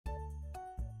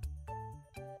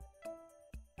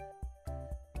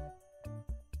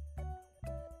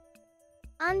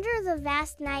Under the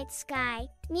vast night sky,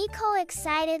 Nico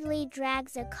excitedly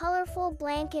drags a colorful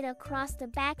blanket across the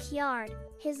backyard,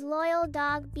 his loyal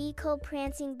dog Biko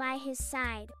prancing by his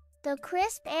side. The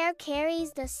crisp air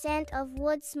carries the scent of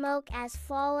wood smoke as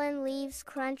fallen leaves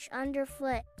crunch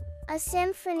underfoot, a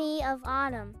symphony of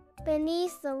autumn.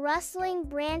 Beneath the rustling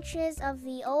branches of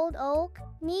the old oak,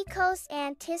 Nico's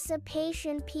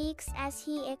anticipation peaks as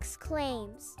he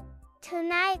exclaims,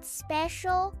 "Tonight's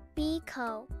special,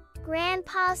 Biko."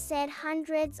 Grandpa said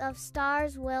hundreds of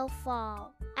stars will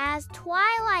fall. As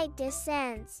twilight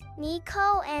descends,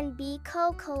 Nico and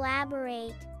Biko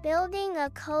collaborate, building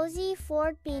a cozy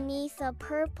fort beneath a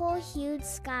purple-hued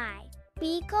sky.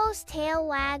 Biko's tail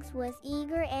wags with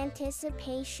eager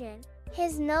anticipation,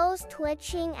 his nose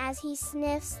twitching as he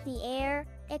sniffs the air,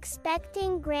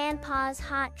 expecting Grandpa's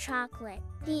hot chocolate.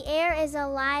 The air is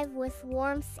alive with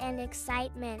warmth and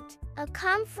excitement, a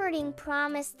comforting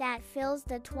promise that fills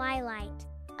the twilight.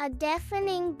 A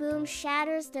deafening boom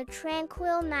shatters the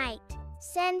tranquil night,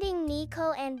 sending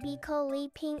Nico and Biko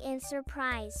leaping in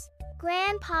surprise.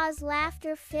 Grandpa's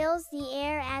laughter fills the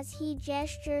air as he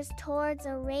gestures towards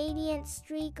a radiant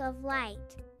streak of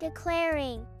light,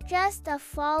 declaring, "Just a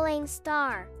falling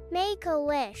star. Make a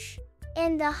wish."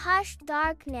 In the hushed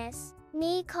darkness,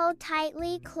 Nico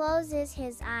tightly closes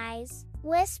his eyes,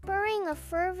 whispering a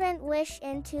fervent wish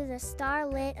into the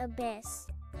starlit abyss.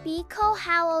 Biko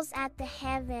howls at the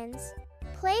heavens,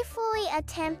 playfully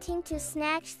attempting to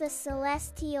snatch the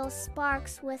celestial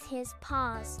sparks with his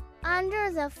paws. Under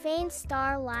the faint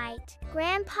starlight,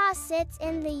 Grandpa sits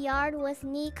in the yard with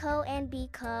Nico and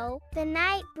Biko, the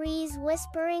night breeze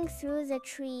whispering through the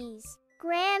trees.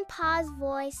 Grandpa's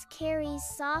voice carries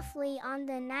softly on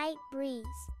the night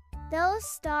breeze. "Those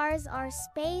stars are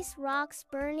space rocks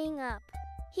burning up,"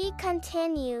 he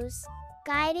continues,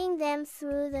 guiding them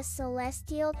through the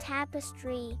celestial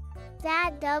tapestry.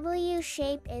 "That W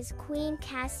shape is Queen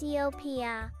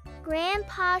Cassiopeia."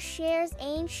 Grandpa shares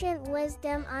ancient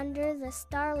wisdom under the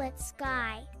starlit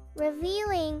sky,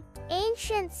 revealing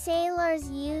ancient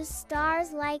sailors used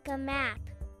stars like a map.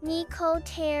 Nico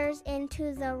tears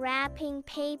into the wrapping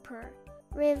paper,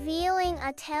 revealing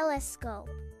a telescope.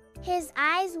 His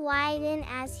eyes widen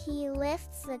as he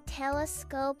lifts the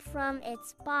telescope from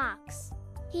its box.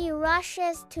 He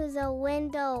rushes to the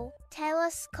window,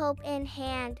 telescope in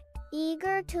hand,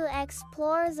 eager to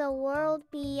explore the world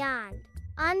beyond.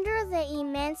 Under the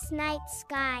immense night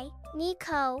sky,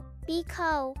 Nico,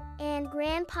 Biko, and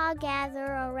Grandpa gather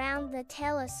around the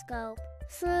telescope.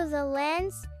 Through the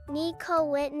lens, Nico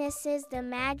witnesses the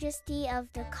majesty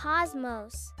of the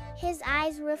cosmos, his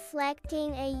eyes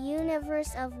reflecting a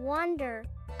universe of wonder.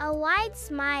 A wide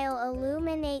smile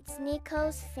illuminates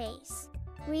Nico's face,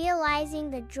 realizing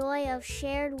the joy of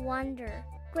shared wonder.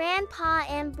 Grandpa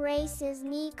embraces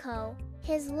Nico,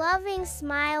 his loving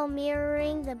smile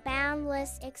mirroring the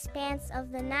boundless expanse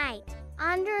of the night.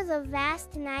 Under the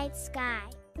vast night sky,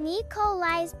 Nico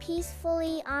lies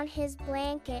peacefully on his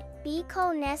blanket,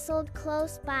 Biko nestled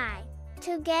close by.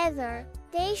 Together,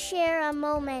 they share a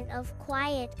moment of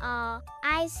quiet awe,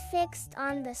 eyes fixed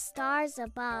on the stars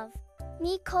above.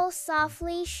 Nico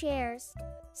softly shares,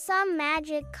 "Some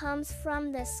magic comes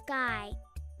from the sky,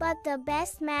 but the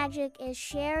best magic is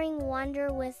sharing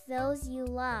wonder with those you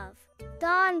love."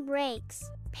 Dawn breaks,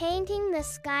 painting the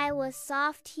sky with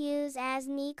soft hues as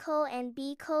Nico and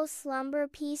Biko slumber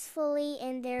peacefully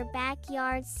in their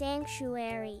backyard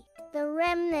sanctuary. The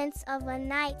remnants of a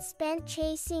night spent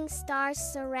chasing stars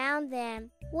surround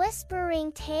them,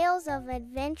 whispering tales of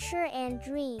adventure and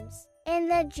dreams. In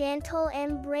the gentle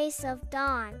embrace of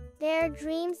dawn, their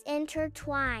dreams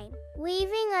intertwine,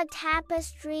 weaving a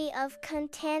tapestry of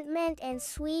contentment and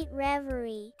sweet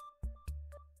reverie.